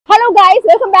guys,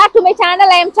 welcome back to my channel.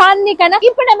 I am Chandini Khanna.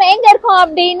 இப்போ நம்ம எங்க இருக்கோம்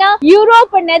அப்படினா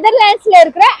யூரோப் நெதர்லாண்ட்ஸ்ல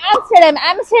இருக்கிற Amsterdam.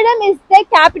 Amsterdam is the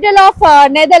capital of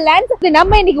Netherlands.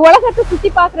 நம்ம இன்னைக்கு உலகத்தை சுத்தி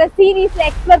பார்க்குற சீரீஸ்ல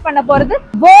எக்ஸ்ப்ளோர் பண்ண போறது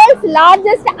world's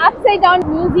largest upside down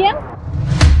museum.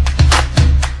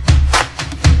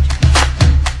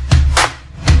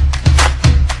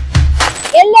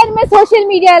 எல்லாருமே சோஷியல்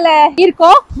மீடியால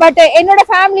இருக்கோம், பட் என்னோட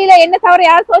ஃபேமிலில என்ன தவிர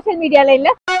யாரும் சோஷியல் மீடியால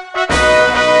இல்ல.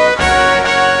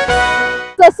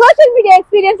 சோஷியல் மீடியா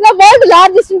எக்ஸ்பீரியன்ஸ்ல வேர்ல்ட்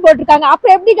லார்ஜஸ்ட் போட்டிருக்காங்க.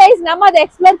 அப்புறம் எப்படி கைஸ் நம்ம அதை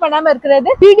எக்ஸ்ப்ளோர் பண்ணாம இருக்கிறது?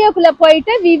 வீடியோக்குள்ள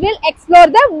போயிட்டு we will explore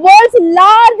the world's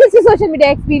largest social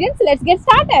media experience. Let's get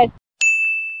started.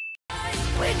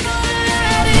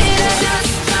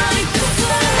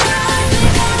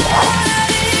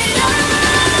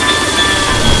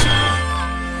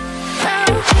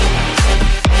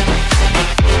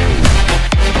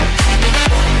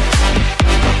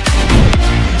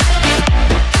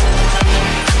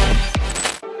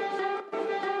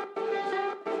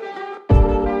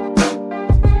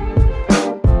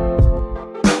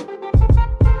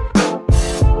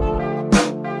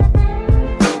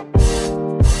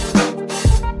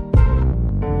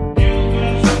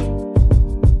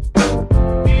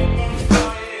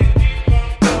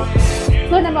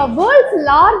 World's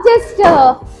largest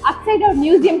upside down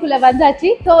museum குள்ள வந்தாச்சு.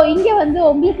 சோ இங்க வந்து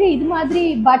உங்களுக்கு இது மாதிரி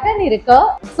பட்டன் இருக்கு.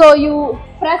 So you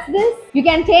press this, you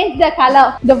can change the color.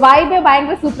 The vibe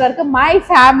பயங்கர சூப்பரா இருக்கு. My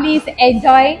family is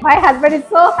enjoying. My husband is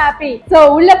so happy. So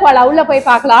உள்ள போலாம், உள்ள போய்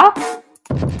பார்க்கலாம்.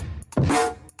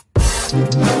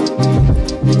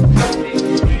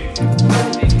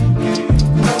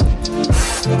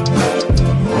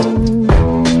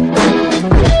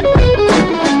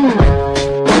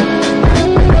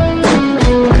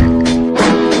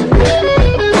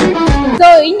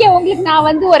 நான்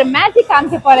வந்து ஒரு மேஜிக்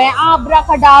காமிக்க போறேன்.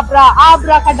 ஆப்ராகடாப்ரா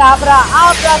ஆப்ராகடாப்ரா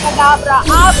ஆப்ராகடாப்ரா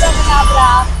ஆப்ராகடாப்ரா.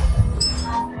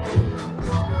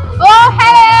 ஓ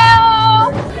ஹலோ.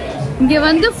 இங்க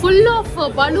வந்து full of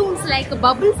balloons like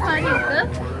bubbles மாதிரி இருக்கு.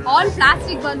 all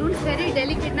plastic balloons, very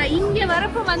delicate. நான் இங்க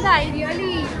வரப்ப வந்து I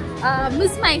really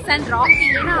miss my son Rocky.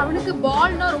 ஏன்னா அவனுக்கு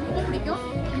பால்னா ரொம்ப பிடிக்கும்.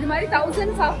 இந்த மாதிரி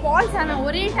thousands of balls ஆனா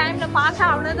ஒரே டைம்ல பார்த்தா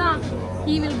அவ்வளவுதான்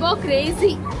he will go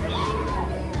crazy.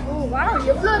 Wow,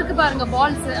 எவ்வளவு இருக்கு பாருங்க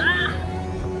balls.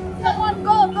 Come on,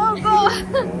 go go go.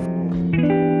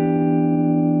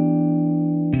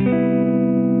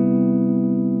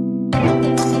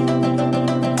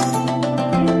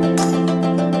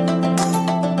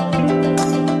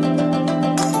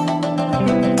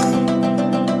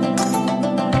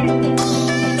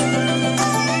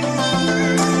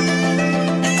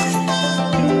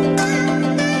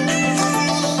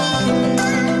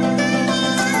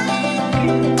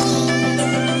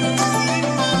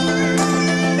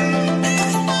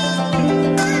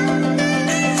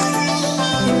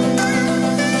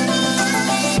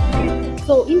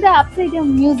 இந்த அப்சைட்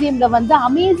டவுன் மியூசியம்ல வந்து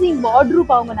அமேசிங்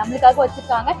வார்ட்ரூப் அவங்க நம்மளுக்காக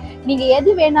வச்சிருக்காங்க. நீங்க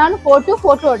எது வேணாலும் போட்டோ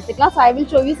எடுத்துக்கலாம். So I will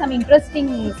show you some interesting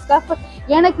stuff.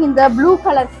 எனக்கு இந்த ப்ளூ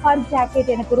கலர் ஃபர்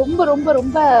ஜாக்கெட் எனக்கு ரொம்ப ரொம்ப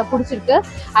ரொம்ப பிடிச்சிருக்கு.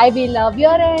 I will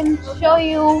wear and show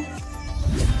you.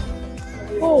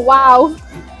 Oh wow,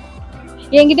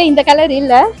 என்கிட்ட இந்த கலர்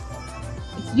இல்ல.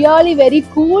 It's really very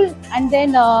cool and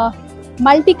then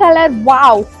multicolor.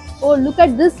 Wow. Oh, look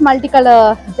at this multicolor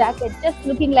jacket, just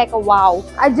looking like a wow.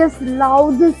 I just love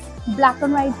this black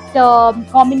and white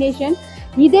combination.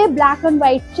 Idhe black and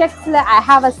white checks la I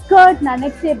have a skirt na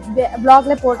next vlog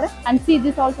la podren. And see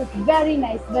this also, very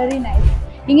nice, very nice.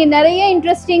 இங்க நிறைய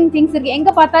interesting things இருக்கு. எங்க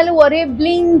பார்த்தாலும் ஒரே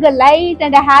bling, light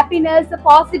and happiness,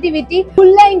 positivity,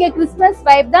 ஃபுல்லா இங்க Christmas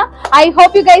vibe தான். I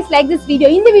hope you guys like this video.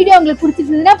 இந்த வீடியோ உங்களுக்கு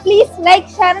பிடிச்சிருந்தா please like,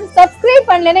 share and subscribe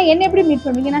பண்ணலன்னா என்ன எப்படி மீட்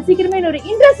பண்ணுவீங்க? நான் சீக்கிரமே ஒரு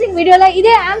இன்ட்ரெஸ்டிங் வீடியோல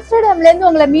இதே ஆம்ஸ்டர்டாம்ல இருந்து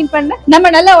உங்களை மீட் பண்ண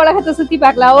நம்ம நல்ல உலகத்தை சுத்தி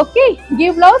பார்க்கலாம். Okay,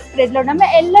 give love, spread love.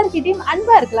 நம்ம எல்லார்கிட்டயும்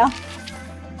அன்பா இருக்கலாம்.